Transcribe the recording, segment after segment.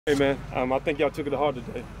Hey man, I think y'all took it to heart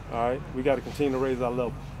today. All right, we got to continue to raise our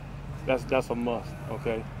level. That's a must.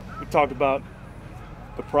 Okay, we talked about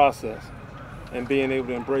the process and being able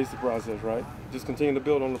to embrace the process. Right, just continue to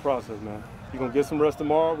build on the process, man. You're gonna get some rest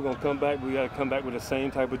tomorrow. We're gonna come back. We got to come back with the same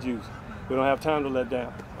type of juice. We don't have time to let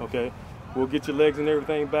down. Okay, we'll get your legs and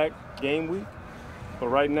everything back game week, but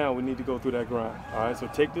right now we need to go through that grind. All right, so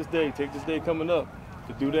take this day coming up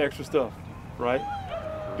to do the extra stuff. Right,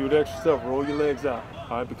 do the extra stuff. Roll your legs out.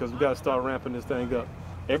 All right, because we got to start ramping this thing up.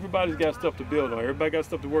 Everybody's got stuff to build on. Everybody got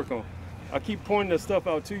stuff to work on. I keep pointing that stuff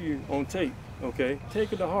out to you on tape, okay?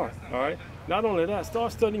 Take it to heart, all right? Not only that,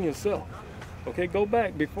 start studying yourself, okay? Go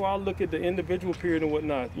back before I look at the individual period and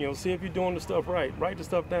whatnot. You know, see if you're doing the stuff right. Write the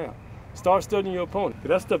stuff down. Start studying your opponent.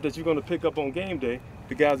 That's stuff that you're going to pick up on game day,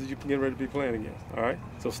 the guys that you're getting ready to be playing against, all right?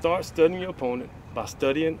 So start studying your opponent by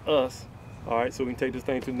studying us, all right? So we can take this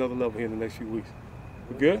thing to another level here in the next few weeks.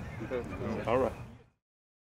 We good? All right.